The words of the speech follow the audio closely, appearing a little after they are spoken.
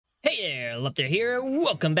Yeah, Lupter here.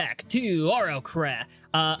 Welcome back to RLCraft.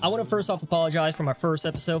 I want to first off apologize for my first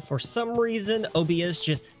episode. For some reason, OBS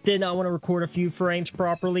just did not want to record a few frames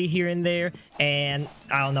properly here and there, and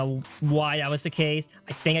I don't know why that was the case.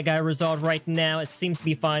 I think I got it resolved right now. It seems to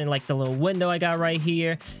be fine in like the little window I got right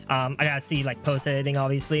here. I gotta see like post editing,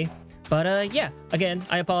 obviously. But yeah, again,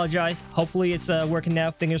 I apologize. Hopefully it's working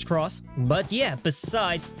now, fingers crossed. But yeah,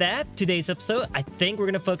 besides that, today's episode, I think we're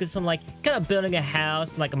gonna focus on like kind of building a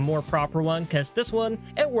house, like a more proper one, because this one,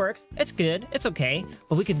 it works, it's good, it's okay,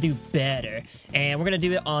 but we could do better. And we're gonna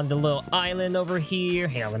do it on the little island over here.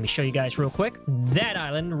 Hang on, let me show you guys real quick. That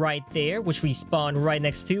island right there, which we spawned right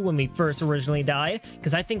next to when we first originally died,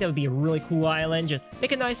 because I think that would be a really cool island. Just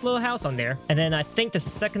make a nice little house on there. And then I think the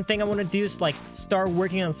second thing I want to do is like start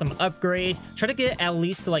working on some upgrades. Try to get at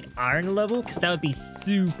least to like iron level, because that would be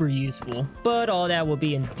super useful. But all that will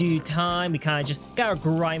be in due time. We kind of just gotta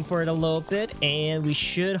grind for it a little bit, and we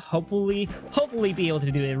should hopefully be able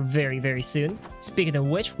to do it very, very soon. Speaking of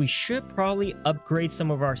which, we should probably upgrade some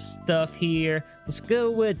of our stuff here. Let's go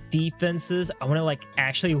with defenses. I want to like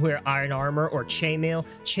actually wear iron armor or chainmail.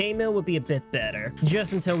 Chainmail would be a bit better,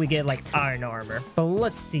 just until we get like iron armor. But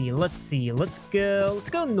let's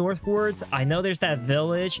go northwards. I know there's that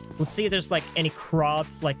village. Let's see if there's like any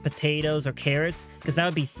crops like potatoes or carrots, because that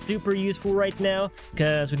would be super useful right now,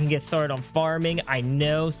 because we can get started on farming. I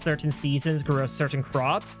know certain seasons grow certain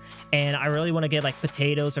crops, and I really want to get like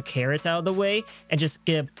potatoes or carrots out of the way and just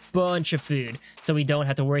get a bunch of food, so we don't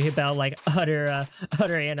have to worry about like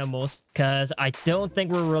other animals, because I don't think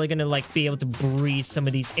we're really gonna like be able to breed some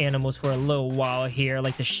of these animals for a little while here,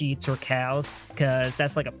 like the sheep or cows, because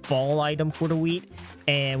that's like a fall item for the wheat,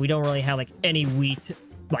 and we don't really have like any wheat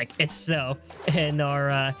like itself in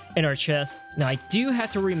our chest. Now I do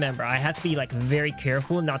have to remember, I have to be like very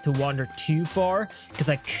careful not to wander too far, because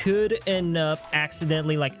I could end up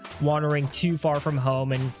accidentally like wandering too far from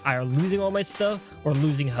home and either losing all my stuff or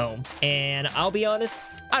losing home. And I'll be honest,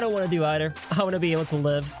 I don't want to do either. I want to be able to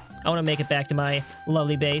live. I want to make it back to my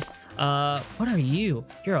lovely base. What are you?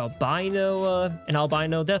 You're an albino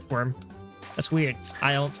deathworm. That's weird.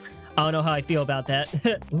 I don't know how I feel about that.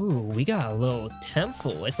 Ooh, we got a little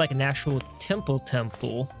temple. It's like an actual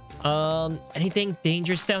temple. Anything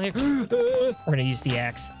dangerous down here? We're gonna use the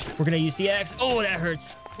axe. Oh, that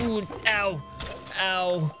hurts. Ooh,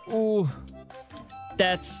 ow. Ooh.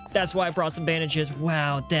 That's why I brought some bandages.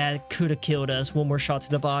 Wow, that could have killed us. One more shot to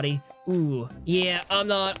the body. Ooh. Yeah, I'm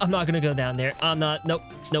not gonna go down there. Nope.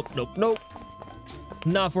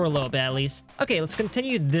 Not for a little bit, at least. Okay, let's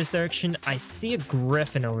continue this direction. I see a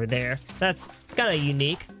griffin over there. That's kind of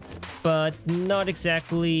unique, but not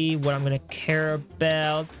exactly what I'm gonna care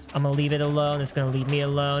about. I'm gonna leave it alone. It's gonna leave me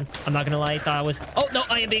alone. I'm not gonna lie, I thought I was... Oh, no,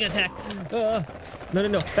 I am being attacked. No.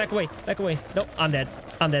 Back away. Nope, I'm dead.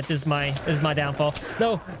 This is my downfall.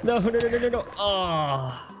 No.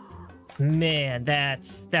 Oh. Man,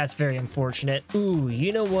 that's very unfortunate. Ooh,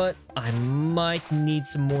 you know what? I might need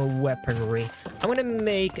some more weaponry. I'm gonna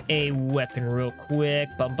make a weapon real quick.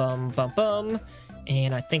 Bum.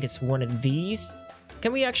 And I think it's one of these.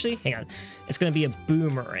 Can we actually? Hang on. It's gonna be a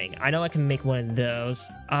boomerang. I know I can make one of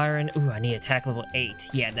those. Iron. Ooh, I need attack level 8.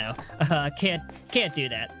 Yeah, no. Can't do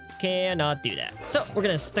that. Cannot do that. So we're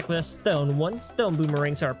gonna stick with a stone one. Stone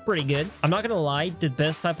boomerangs are pretty good. I'm not gonna lie, the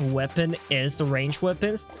best type of weapon is the ranged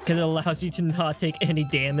weapons, because it allows you to not take any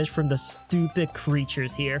damage from the stupid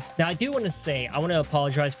creatures here. Now I do want to say, I want to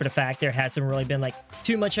apologize for the fact there hasn't really been like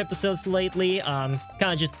too much episodes lately. Kind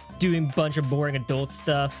of just doing a bunch of boring adult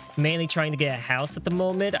stuff, mainly trying to get a house at the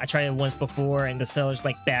moment. I tried it once before and the sellers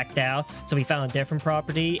like backed out, so we found a different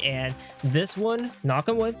property, and this one, knock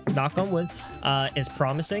on wood, is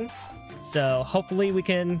promising. So hopefully we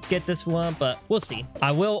can get this one, but we'll see.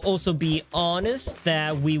 I will also be honest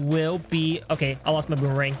that we will be... Okay, I lost my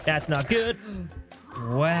boomerang. That's not good.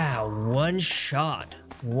 Wow, one shot,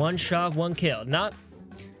 one kill. Not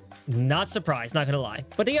surprised, not gonna lie.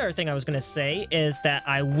 But the other thing I was gonna say is that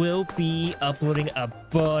I will be uploading a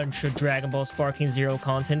bunch of Dragon Ball Sparking Zero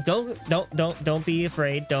content. Don't be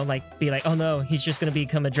afraid. Don't like be like, oh no, he's just gonna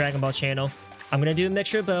become a Dragon Ball channel. I'm gonna do a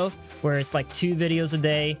mixture of both, where it's like 2 videos a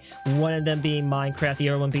day, one of them being Minecraft, the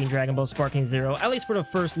other one being Dragon Ball Sparking Zero, at least for the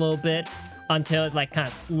first little bit, until it like kind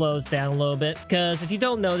of slows down a little bit. Because if you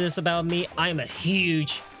don't know this about me, I'm a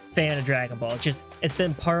huge fan of Dragon Ball. It's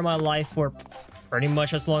been part of my life for pretty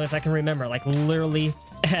much as long as I can remember, like literally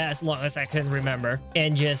as long as I can remember.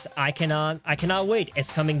 And just I cannot wait.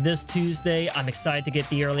 It's coming this Tuesday. I'm excited to get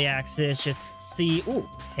the early access, just see. Ooh,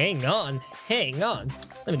 hang on.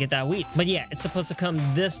 Let me get that wheat. But yeah, it's supposed to come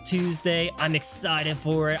this Tuesday. I'm excited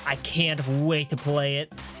for it. I can't wait to play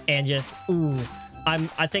it. And just, ooh,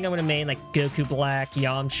 I think I'm gonna main like Goku Black,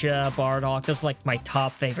 Yamcha, Bardock. That's like my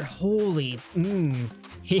top favorite. Holy,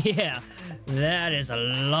 yeah, that is a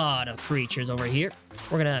lot of creatures over here.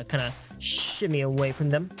 We're gonna kind of shimmy away from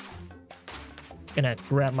them. Gonna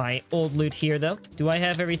grab my old loot here though. Do I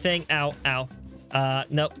have everything? Ow, ow.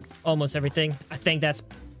 Nope, almost everything. I think that's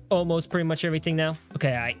almost pretty much everything now.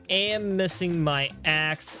 Okay, I am missing my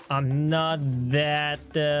axe. I'm not that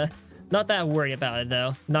worried about it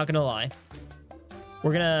though. Not gonna lie.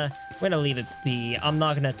 We're gonna leave it be. I'm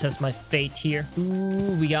not gonna test my fate here.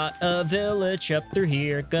 Ooh, we got a village up through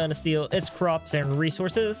here. Gonna steal its crops and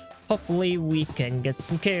resources. Hopefully we can get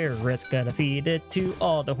some carrots. Gonna feed it to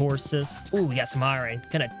all the horses. Ooh, we got some iron.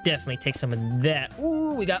 Gonna definitely take some of that.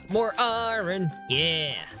 Ooh, we got more iron.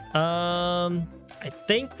 Yeah. I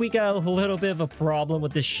think we got a little bit of a problem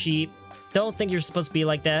with the sheep. Don't think you're supposed to be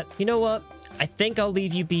like that. You know what? I think I'll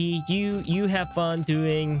leave you be. You have fun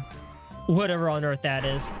doing whatever on earth that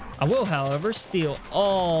is. I will, however, steal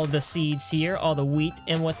all the seeds here, all the wheat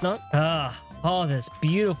and whatnot. All this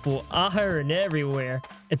beautiful iron everywhere.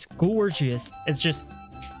 It's gorgeous. It's just,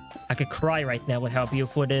 I could cry right now with how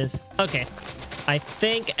beautiful it is. Okay, I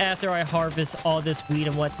think after I harvest all this wheat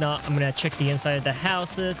and whatnot, I'm gonna check the inside of the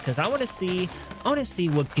houses because I want to see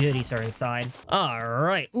what goodies are inside. All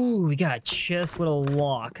right. Ooh, we got a chest with a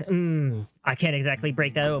lock. I can't exactly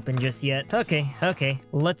break that open just yet. Okay.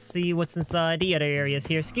 Let's see what's inside the other areas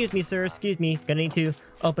here. Excuse me, sir. Excuse me. Gonna need to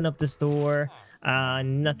open up this door.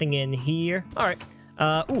 Nothing in here. All right.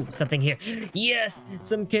 Ooh, something here. Yes,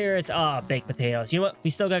 some carrots. Baked potatoes. You know what? We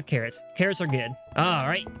still got carrots. Carrots are good. All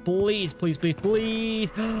right. Please.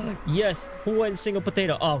 Yes, one single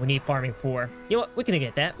potato. Oh, we need farming 4. You know what? We can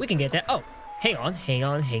get that. Oh, hang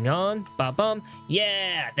on. Ba-bum.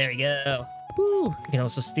 Yeah, there we go. Woo. We can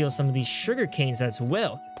also steal some of these sugar canes as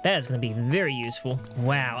well. That is going to be very useful.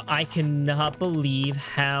 Wow, I cannot believe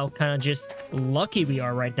how kind of just lucky we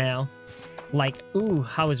are right now. Like, ooh,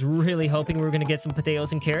 I was really hoping we were going to get some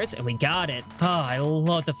potatoes and carrots, and we got it. I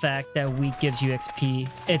love the fact that wheat gives you XP.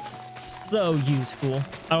 It's so useful.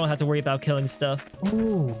 I don't have to worry about killing stuff.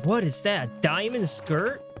 Ooh, what is that? Diamond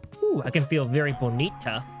skirt? Ooh, I can feel very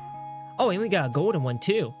bonita. Oh, and we got a golden one,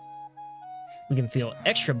 too. We can feel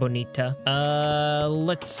extra bonita.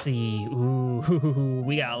 Let's see. Ooh,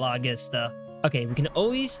 we got a lot of good stuff. Okay, we can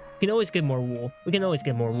always get more wool. We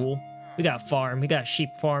got a farm. We got a sheep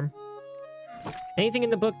farm. Anything in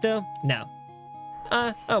the book, though? No.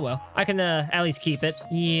 Oh well. I can, at least keep it.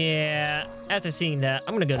 Yeah, after seeing that,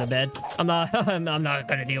 I'm gonna go to bed. I'm not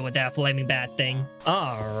gonna deal with that flaming bad thing.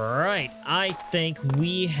 Alright, I think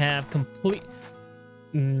we have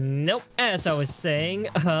Nope. As I was saying,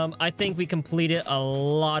 I think we completed a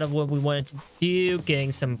lot of what we wanted to do,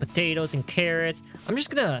 getting some potatoes and carrots. I'm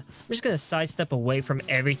just gonna sidestep away from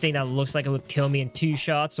everything that looks like it would kill me in 2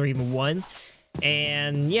 shots or even 1.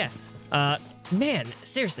 And yeah, man,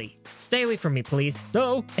 seriously, stay away from me, please.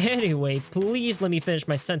 No, anyway, please let me finish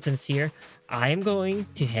my sentence here. I am going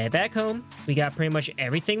to head back home. We got pretty much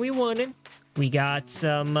everything we wanted. We got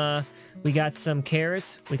some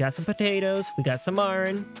carrots, we got some potatoes, we got some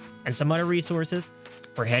iron, and some other resources.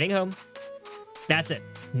 We're heading home. That's it.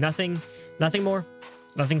 Nothing more.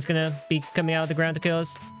 Nothing's gonna be coming out of the ground to kill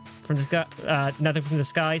us. From the sky, nothing from the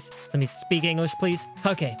skies. Let me speak English, please.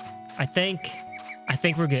 Okay, I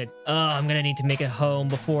think we're good. I'm gonna need to make it home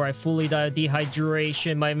before I fully die of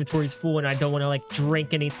dehydration. My inventory's full and I don't want to like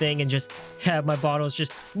drink anything and just have my bottles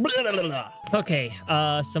just blah, blah, blah, blah. Okay,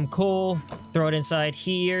 some coal, throw it inside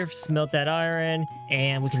here, smelt that iron,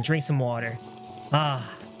 and we can drink some water.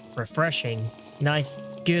 Refreshing. Nice,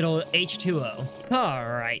 good old H2O.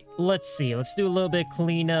 Alright, let's see. Let's do a little bit of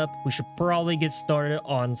cleanup. We should probably get started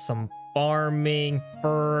on some farming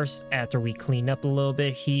first after we clean up a little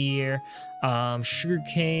bit here.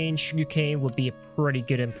 Sugarcane would be a pretty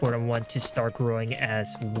good important one to start growing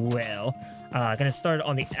as well. Gonna start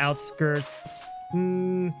on the outskirts.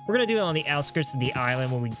 We're gonna do it on the outskirts of the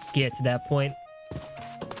island when we get to that point,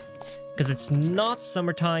 because it's not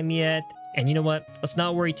summertime yet. And you know what? Let's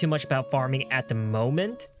not worry too much about farming at the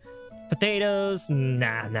moment. Potatoes?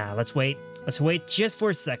 Nah, let's wait. Let's wait just for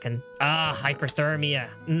a second. Hyperthermia.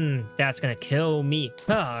 That's gonna kill me.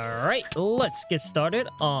 Alright, let's get started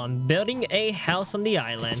on building a house on the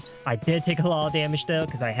island. I did take a lot of damage though,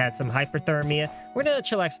 because I had some hyperthermia. We're gonna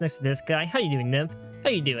chillax next to this guy. How you doing, nymph? How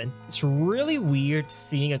you doing? It's really weird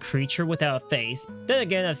seeing a creature without a face. Then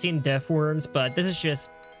again, I've seen death worms, but this is just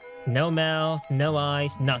no mouth, no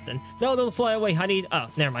eyes, nothing. No, don't fly away. I need... Oh,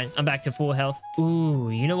 never mind. I'm back to full health. Ooh,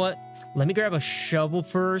 you know what? Let me grab a shovel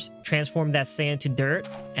first, transform that sand to dirt,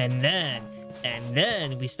 and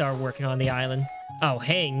then we start working on the island. Oh,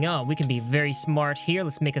 hang on. We can be very smart here.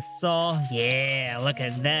 Let's make a saw. Yeah, look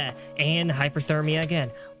at that. And hyperthermia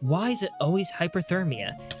again. Why is it always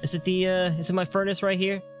hyperthermia? Is it my furnace right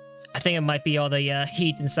here? I think it might be all the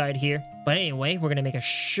heat inside here. But anyway, we're gonna make a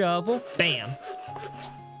shovel. Bam.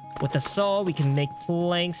 With a saw, we can make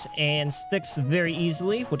planks and sticks very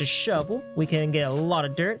easily. With a shovel, we can get a lot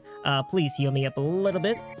of dirt. Please heal me up a little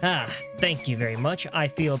bit. Thank you very much. I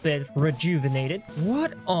feel a bit rejuvenated.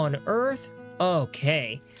 What on earth?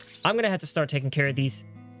 Okay. I'm gonna have to start taking care of these.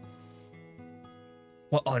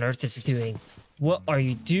 What on earth is it doing? What are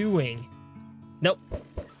you doing? Nope.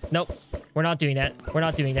 Nope. We're not doing that. We're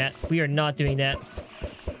not doing that. We are not doing that.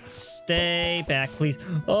 Stay back, please.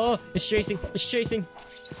 Oh, it's chasing. It's chasing.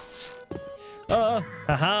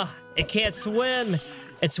 Haha. It can't swim.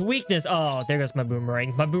 It's weakness. Oh, there goes my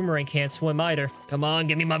boomerang. My boomerang can't swim either. Come on,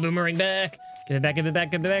 give me my boomerang back. Give it back, give it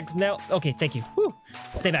back, give it back. No. Okay, thank you. Whew.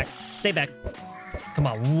 Stay back. Stay back. Come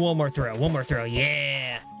on, one more throw. One more throw.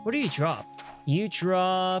 Yeah. What do you drop? You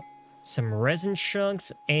drop some resin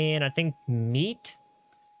chunks and I think meat?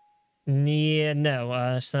 Yeah,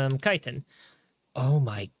 no, some chitin. Oh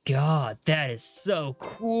my god, that is so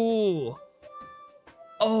cool.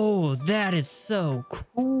 Oh, that is so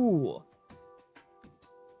cool.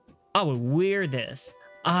 I would wear this.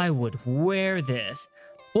 I would wear this.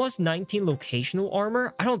 Plus 19 locational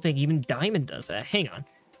armor? I don't think even Diamond does that. Hang on.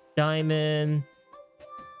 Diamond.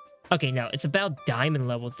 Okay, no, it's about Diamond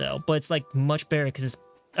level though, but it's like much better because it's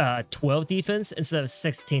 12 defense instead of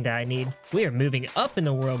 16 that I need. We are moving up in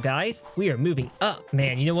the world, guys. We are moving up.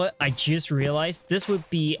 Man, you know what? I just realized this would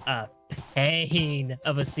be a pain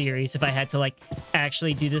of a series if I had to like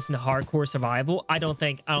actually do this in hardcore survival. I don't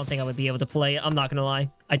think I would be able to play it. I'm not gonna lie.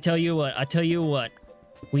 I tell you what.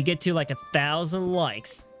 We get to like 1,000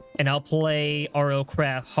 likes and I'll play RL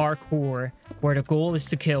Craft hardcore where the goal is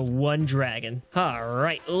to kill one dragon.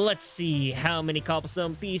 Alright, let's see. How many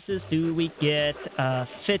cobblestone pieces do we get?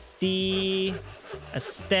 50, a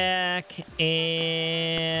stack,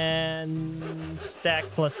 and stack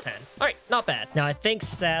plus 10. Alright, not bad. Now, I think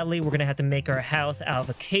sadly we're gonna have to make our house out of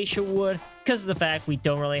acacia wood because of the fact we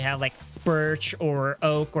don't really have like birch or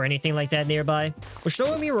oak or anything like that nearby. Which, don't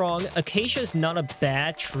get me wrong, acacia is not a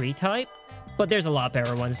bad tree type, but there's a lot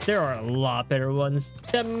better ones. There are a lot better ones.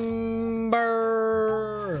 Timber!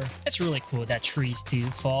 It's really cool that trees do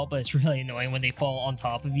fall, but it's really annoying when they fall on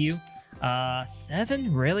top of you.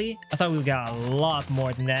 7? Really? I thought we got a lot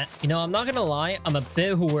more than that. You know, I'm not gonna lie, I'm a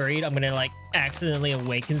bit worried I'm gonna like accidentally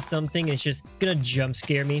awaken something. It's just gonna jump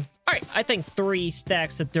scare me. Alright, I think 3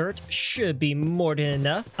 stacks of dirt should be more than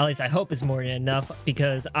enough. At least I hope it's more than enough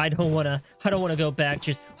because I don't wanna go back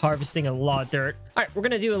just harvesting a lot of dirt. Alright, we're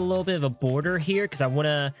gonna do a little bit of a border here because I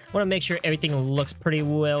wanna make sure everything looks pretty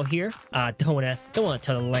well here. Don't wanna till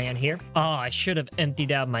the land here. Oh, I should have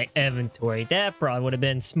emptied out my inventory. That probably would have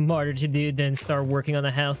been smarter to do than start working on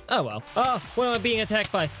the house. Oh well. Oh, what am I being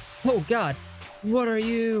attacked by? Oh god. What are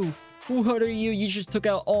you? What are you? You just took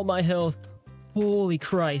out all my health. Holy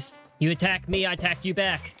Christ. You attack me, I attack you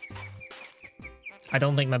back. I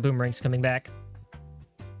don't think my boomerang's coming back.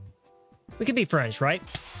 We could be friends, right?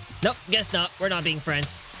 Nope, guess not. We're not being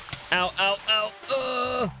friends. Ow, ow,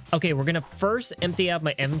 ow. Okay, we're gonna first empty out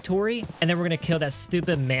my inventory, and then we're gonna kill that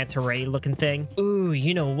stupid manta ray looking thing. Ooh,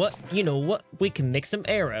 you know what? You know what? We can make some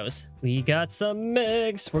arrows. We got some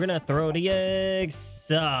eggs. We're gonna throw the eggs.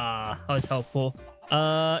 I was hopeful.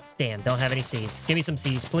 Damn, don't have any seeds. Give me some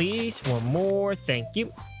seeds, please. One more, thank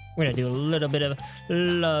you. We're gonna do a little bit of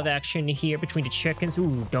love action here between the chickens.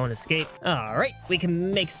 Ooh, don't escape. Alright, we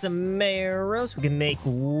can make some arrows. We can make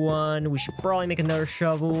one. We should probably make another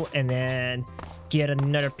shovel and then get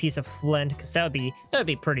another piece of flint because that would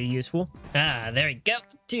be pretty useful. There we go.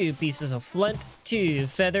 2 pieces of flint, 2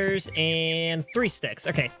 feathers, and 3 sticks.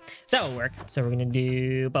 Okay, that will work. So we're gonna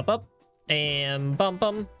do bump up and bum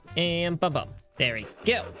bum and bum bum. There we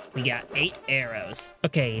go. We got 8 arrows.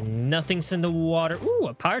 Okay, nothing's in the water. Ooh,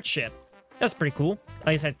 a pirate ship. That's pretty cool. At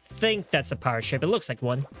least I think that's a pirate ship. It looks like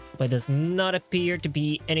one. But it does not appear to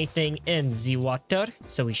be anything in the water.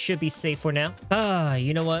 So we should be safe for now.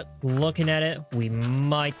 You know what? Looking at it, we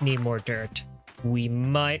might need more dirt. We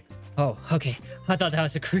might... Oh, okay. I thought that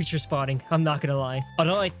was a creature spawning. I'm not gonna lie.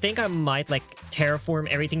 Although I think I might, like, terraform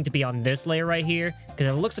everything to be on this layer right here. Because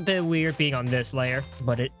it looks a bit weird being on this layer.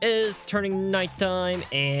 But it is turning nighttime,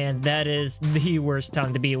 and that is the worst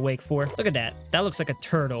time to be awake for. Look at that. That looks like a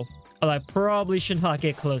turtle. Although I probably should not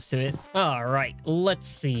get close to it. Alright, let's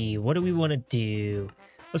see. What do we want to do?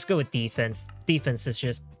 Let's go with defense. Defense is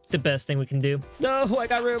just the best thing we can do. No, I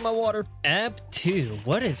got rid of my water. Ab 2.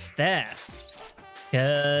 What is that?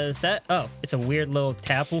 Because that... Oh, it's a weird little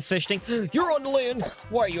tadpole fish thing. You're on the land!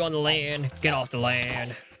 Why are you on the land? Get off the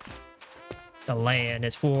land. The land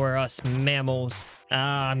is for us mammals.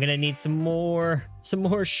 I'm gonna need some more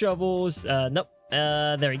shovels. Nope.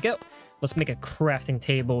 There we go. Let's make a crafting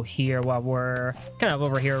table here while we're kind of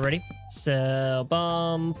over here already. So,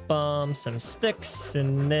 bum, some sticks,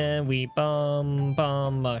 and then we bum,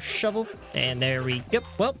 a shovel, and there we go.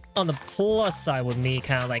 Well, on the plus side with me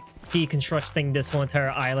kind of like deconstructing this whole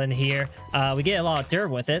entire island here, we get a lot of dirt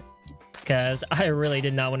with it, because I really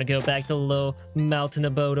did not want to go back to the little mountain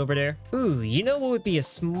abode over there. Ooh, you know what would be a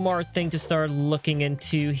smart thing to start looking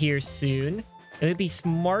into here soon? It would be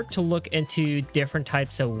smart to look into different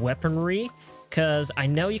types of weaponry, because I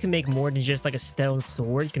know you can make more than just like a stone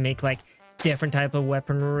sword. You can make like different type of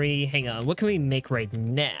weaponry. Hang on, what can we make right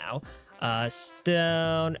now?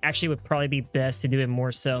 Stone. Actually, it would probably be best to do it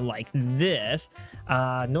more so like this.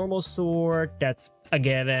 Normal sword, that's a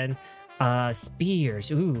given. Spears.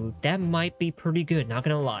 Ooh, that might be pretty good, not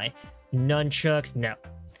gonna lie. Nunchucks, no.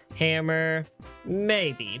 Hammer,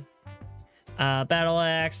 maybe. Battle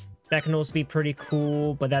axe. That can also be pretty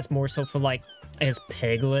cool, but that's more so for like, I guess,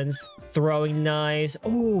 piglins. Throwing knives.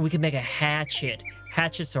 Oh, we can make a hatchet.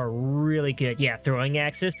 Hatchets are really good. Yeah, throwing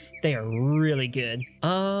axes, they are really good.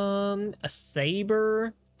 A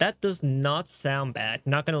saber? That does not sound bad,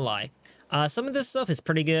 not gonna lie. Some of this stuff is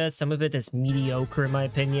pretty good. Some of it is mediocre in my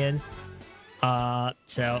opinion.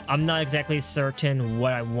 So I'm not exactly certain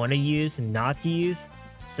what I want to use and not use.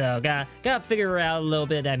 So gotta figure out a little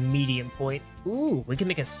bit of that medium point. Ooh, we can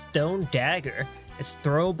make a stone dagger. It's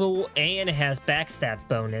throwable and it has backstab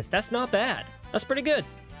bonus. That's not bad. That's pretty good.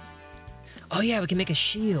 Oh yeah, we can make a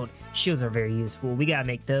shield. Shields are very useful. We gotta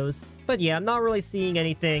make those. But yeah, I'm not really seeing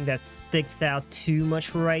anything that sticks out too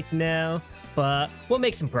much right now. But we'll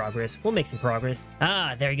make some progress.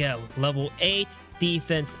 Ah, there we go. Level 8,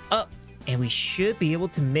 defense up. And we should be able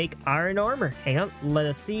to make iron armor. Hang on, let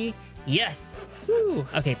us see. Yes! Woo!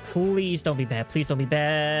 Okay, please don't be bad. Please don't be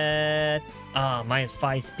bad.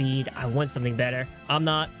 -5 speed. I want something better. I'm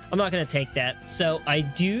not gonna take that. So I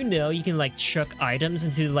do know you can like chuck items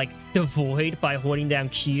into like the void by holding down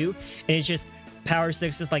Q, and it's just power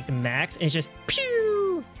 6 is like the max, and it's just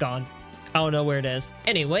pew gone. I don't know where it is.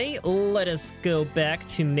 Anyway, let us go back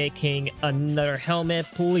to making another helmet.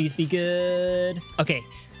 Please be good. Okay,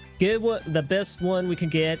 good one. The best one we can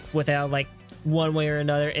get without like one way or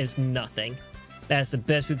another is nothing. That's the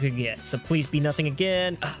best we could get. So please be nothing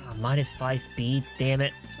again. -5 speed. Damn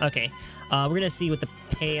it. Okay. We're gonna see what the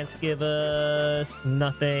pants give us.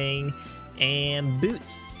 Nothing. And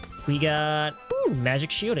boots. We got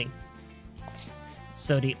magic shielding.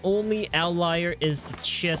 So the only outlier is the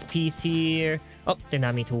chest piece here. Oh, did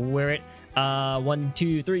not mean to wear it. 1,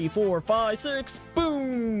 2, 3, 4, 5, 6.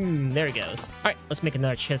 Boom! There it goes. All right, let's make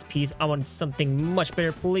another chest piece. I want something much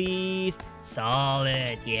better, please.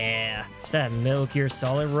 Solid, yeah. Is that a Metal Gear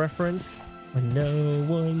Solid reference? When no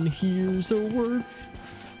one hears a word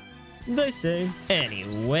they say.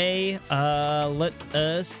 Anyway, let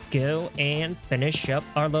us go and finish up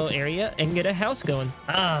our little area and get a house going.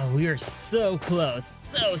 We are so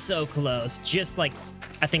close. So close. Just like,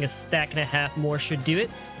 I think a stack and a half more should do it.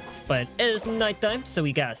 But it is nighttime, so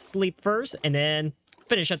we gotta sleep first, and then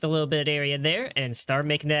finish up the little bit area there, and start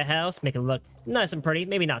making that house, make it look nice and pretty.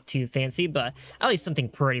 Maybe not too fancy, but at least something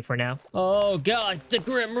pretty for now. Oh god, the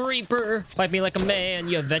Grim Reaper! Fight me like a man,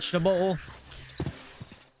 you vegetable!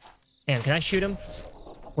 And can I shoot him?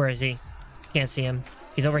 Where is he? Can't see him.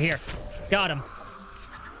 He's over here. Got him!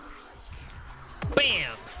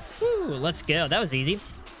 Bam! Woo, let's go. That was easy.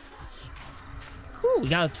 Ooh, we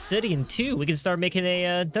got obsidian too. We can start making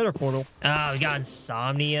a nether portal. We got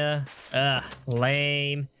insomnia.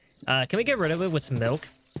 Lame. Can we get rid of it with some milk?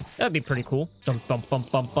 That'd be pretty cool. Dum bum bum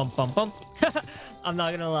bum bum bum bum. I'm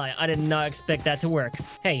not gonna lie, I did not expect that to work.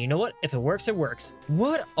 Hey, you know what? If it works, it works.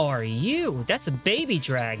 What are you? That's a baby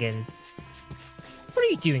dragon. What are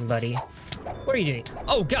you doing, buddy? What are you doing?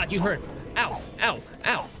 Oh god, you hurt. Ow, ow,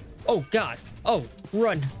 ow. Oh god. Oh,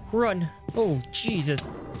 run, run. Oh,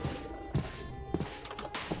 Jesus.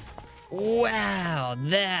 Wow,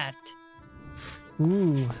 that.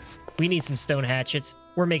 Ooh, we need some stone hatchets.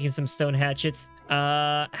 We're making some stone hatchets.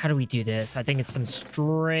 How do we do this? I think it's some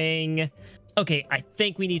string. Okay, I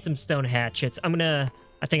think we need some stone hatchets. I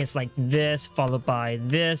think it's like this, followed by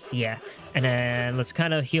this. Yeah, and then let's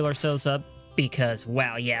kind of heal ourselves up because,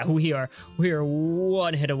 wow, yeah, we are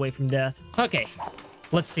one hit away from death. Okay,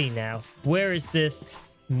 let's see now. Where is this?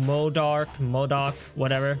 Modoc,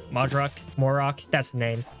 whatever, Morok, that's the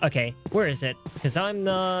name. Okay, where is it? Because I'm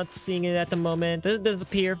not seeing it at the moment. Does it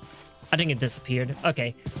disappear? I think it disappeared.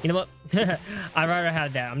 Okay, you know what? I'd rather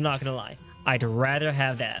have that. I'm not gonna lie. I'd rather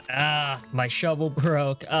have that. Ah, my shovel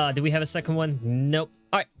broke. Do we have a second one? Nope.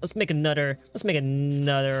 All right, let's make another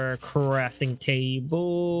crafting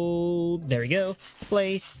table. There we go.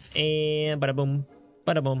 Place, and bada boom,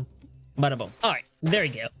 bada boom, bada boom. All right, there we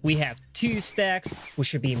go. We have 2 stacks, which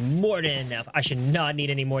should be more than enough. I should not need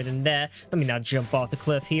any more than that. Let me not jump off the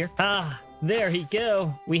cliff here. Ah, there we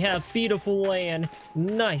go. We have beautiful land.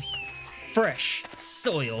 Nice, fresh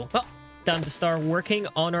soil. Well, time to start working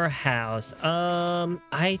on our house.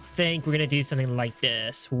 I think we're gonna do something like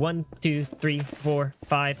this. 1, 2, 3, 4,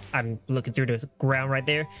 5. I'm looking through the ground right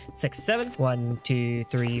there. 6, 7. 1, 2,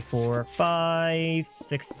 3, 4, 5,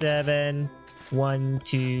 6, 7. 1,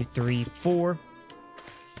 2, 3, 4,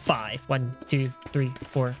 5. 1, 2, 3,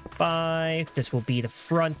 4, 5. This will be the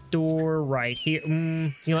front door right here.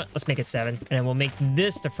 You know what? Let's make it 7. And then we'll make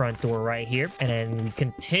this the front door right here. And then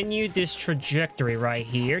continue this trajectory right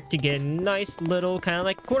here to get a nice little kind of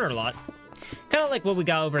like corner lot. Kind of like what we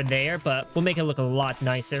got over there, but we'll make it look a lot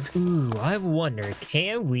nicer. Ooh, I wonder,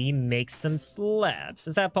 can we make some slabs?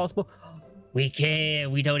 Is that possible? We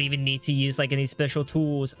can. We don't even need to use like any special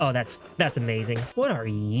tools. Oh, that's amazing. What are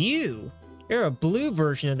you? You're a blue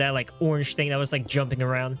version of that like orange thing that was like jumping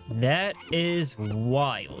around. That is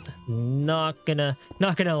wild. Not gonna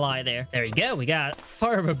lie there. There you go. We got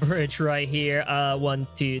part of a bridge right here. 1,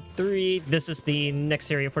 2, 3. This is the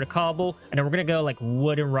next area for the cobble. And then we're gonna go like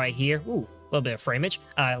wooden right here. Ooh, a little bit of framage.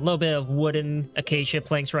 A little bit of wooden acacia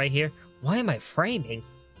planks right here. Why am I framing?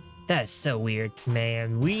 That is so weird.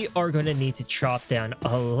 Man, we are gonna need to chop down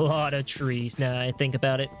a lot of trees now that I think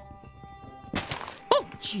about it.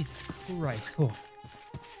 Jesus Christ. Oh.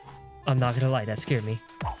 I'm not gonna lie, that scared me.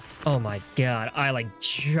 Oh my god, I like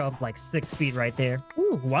jumped like 6 feet right there.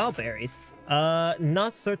 Ooh, wild berries.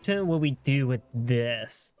 Not certain what we do with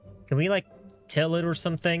this. Can we like till it or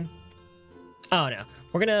something? Oh no.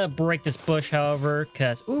 We're gonna break this bush, however,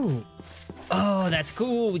 because ooh. Oh, that's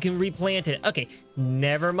cool. We can replant it. Okay,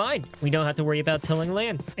 never mind. We don't have to worry about tilling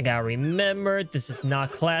land. I gotta remember, this is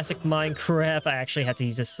not classic Minecraft. I actually have to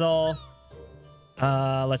use a saw.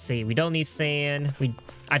 Let's see. We don't need sand.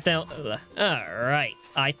 I don't. All right.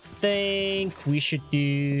 I think we should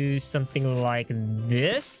do something like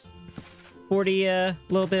this for the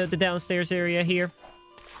little bit of the downstairs area here,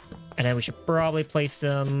 and then we should probably place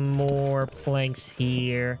some more planks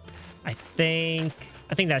here. I think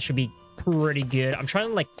that should be pretty good. I'm trying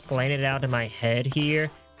to like plan it out in my head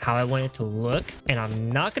here how I want it to look, and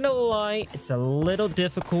I'm not gonna lie, it's a little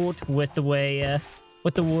difficult with the way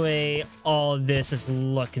all of this is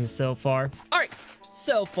looking so far. All right,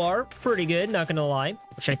 so far, pretty good, not gonna lie.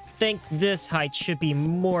 Which I think this height should be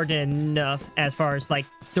more than enough as far as like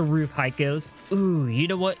the roof height goes. Ooh, you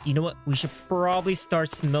know what? We should probably start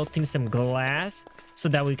smelting some glass so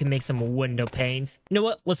that we can make some window panes. You know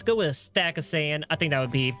what? Let's go with a stack of sand. I think that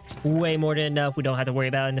would be way more than enough. We don't have to worry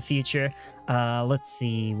about it in the future. Let's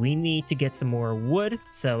see. We need to get some more wood.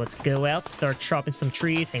 So let's go out, start chopping some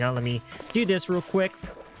trees. Hang on, let me do this real quick.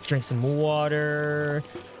 Drink some water.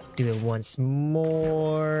 Do it once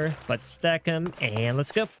more. Let's stack them, and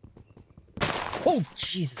let's go. Oh,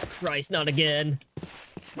 Jesus Christ, not again.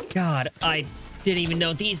 God, I didn't even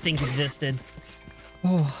know these things existed.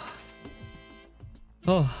 Oh,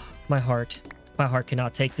 my heart. My heart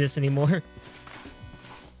cannot take this anymore.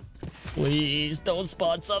 Please don't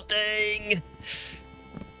spawn something.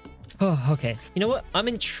 Oh, okay. You know what? I'm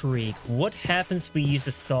intrigued. What happens if we use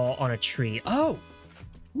a saw on a tree? Oh.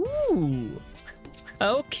 Ooh.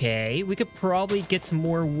 Okay, we could probably get some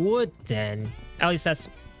more wood then. At least that's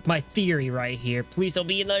my theory right here. Please don't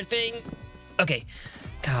be another thing. Okay.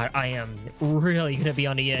 God, I am really gonna be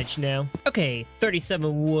on the edge now. Okay,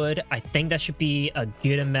 37 wood. I think that should be a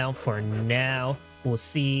good amount for now. We'll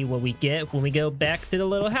see what we get when we go back to the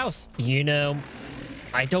little house. You know,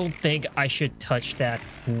 I don't think I should touch that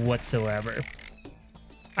whatsoever.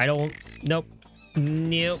 I don't... Nope.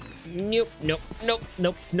 Nope. Nope. Nope. Nope.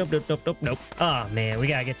 Nope. Nope. Nope. Nope. Nope. Nope. Ah, man, we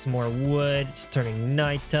gotta get some more wood. It's turning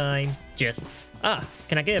nighttime. Just...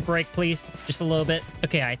 can I get a break, please? Just a little bit.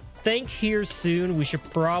 Okay, I think here soon we should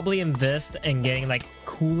probably invest in getting like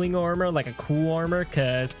cooling armor, like a cool armor,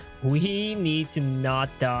 because we need to not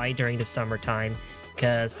die during the summertime,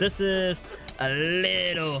 because this is a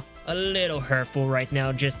little hurtful right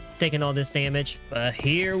now, just taking all this damage. But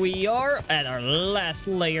here we are at our last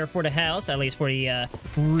layer for the house, at least for the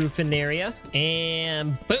roofing area,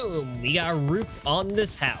 and boom, we got a roof on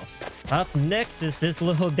this house. Up next is this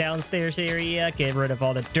little downstairs area. Get rid of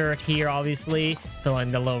all the dirt here, obviously, fill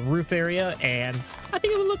in the little roof area, and I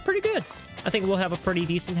think it would look pretty good. I think we'll have a pretty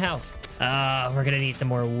decent house. We're gonna need some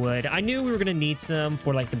more wood. I knew we were gonna need some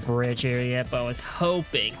for like the bridge area, but I was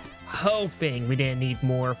hoping we didn't need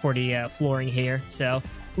more for the flooring here. So,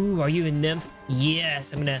 ooh, are you a nymph?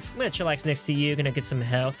 Yes, I'm gonna chillax next to you. Gonna get some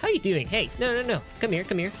health. How you doing? Hey, no. Come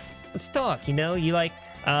here. Let's talk. You know, you like,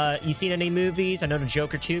 you seen any movies? I know the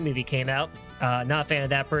Joker 2 movie came out. Not a fan of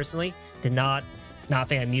that personally. Not a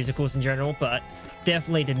fan of musicals in general, but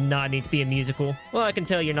definitely did not need to be a musical. Well, I can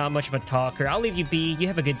tell you're not much of a talker. I'll leave you be. You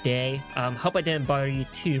have a good day. Hope I didn't bother you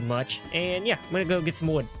too much. And yeah, I'm gonna go get some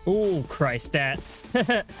wood. Oh, Christ, that.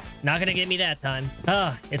 Not gonna get me that time.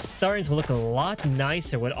 It's starting to look a lot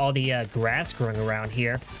nicer with all the grass growing around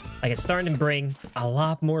here. Like, it's starting to bring a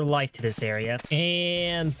lot more life to this area.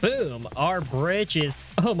 And boom, our bridge is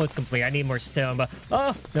almost complete. I need more stone, but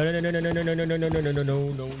oh,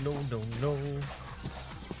 no.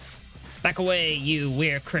 Back away, you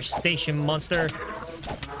weird crustacean monster.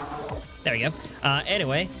 There we go.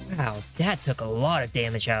 Anyway, wow, that took a lot of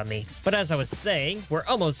damage out of me. But as I was saying, we're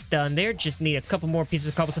almost done there. Just need a couple more pieces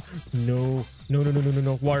of cobblestone. No.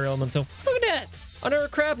 Water elemental. Look at that. Another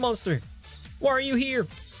crab monster. Why are you here?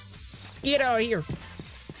 Get out of here.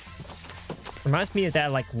 Reminds me of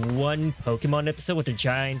that, like, one Pokemon episode with the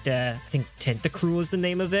giant, I think Tentacruel is the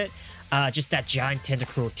name of it. Just that giant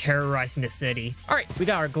Tentacruel terrorizing the city. All right, we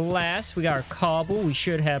got our glass, we got our cobble. We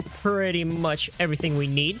should have pretty much everything we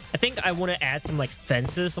need. I think I want to add some, like,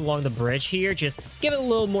 fences along the bridge here. Just give it a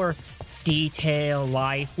little more detail,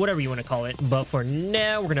 life, whatever you want to call it. But for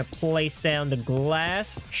now, we're going to place down the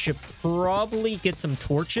glass. Should probably get some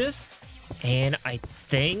torches. And I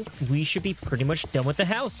think we should be pretty much done with the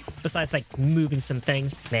house. Besides, like, moving some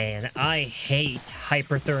things. Man, I hate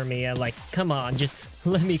hyperthermia. Like, come on, just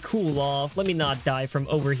let me cool off. Let me not die from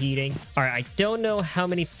overheating. All right, I don't know how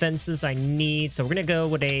many fences I need, so we're gonna go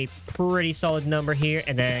with a pretty solid number here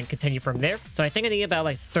and then continue from there. So I think I need about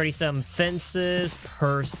like 30-some fences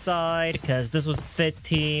per side, because this was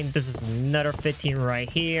 15. This is another 15 right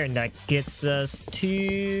here, and that gets us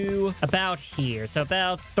to about here. So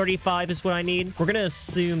about 35 is what I need. We're gonna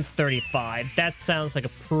assume 35. That sounds like a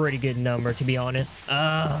pretty good number, to be honest.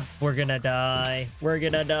 We're gonna die.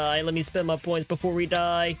 Let me spend my points before we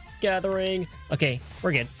die. Gathering. Okay,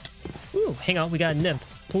 we're good. Ooh, hang on, we got a nymph.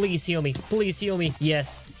 Please heal me.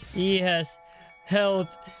 Yes.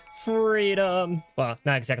 Health. Freedom. Well,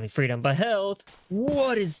 not exactly freedom, but health.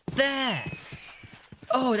 What is that?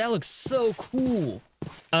 Oh, that looks so cool.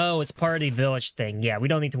 Oh, it's part of the village thing. Yeah, we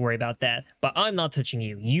don't need to worry about that. But I'm not touching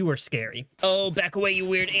you. You are scary. Oh, back away, you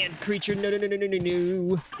weird ant creature.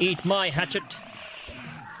 No. Eat my hatchet.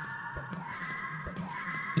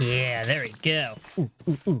 Yeah, there we go.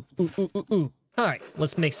 Ooh. All right,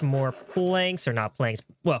 let's make some more planks, or not planks.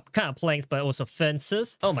 Well, kind of planks, but also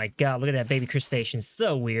fences. Oh my god, look at that baby crustacean.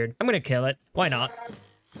 So weird. I'm gonna kill it. Why not?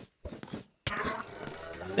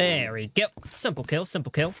 There we go. Simple kill.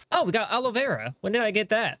 Oh, we got aloe vera. When did I get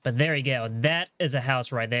that? But there you go. That is a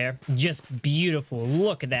house right there. Just beautiful.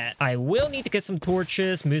 Look at that. I will need to get some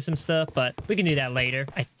torches, move some stuff, but we can do that later.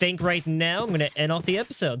 I think right now I'm going to end off the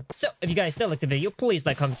episode. So if you guys did like the video, please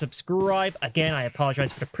like, comment, subscribe. Again, I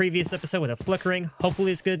apologize for the previous episode with the flickering.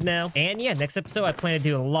 Hopefully it's good now. And yeah, next episode I plan to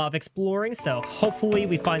do a lot of exploring, so hopefully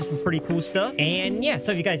we find some pretty cool stuff. And yeah,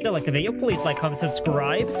 so if you guys did like the video, please like, comment,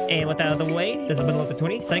 subscribe. And with that out of the way, this has been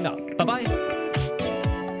Loth20. Signing off. Bye-bye.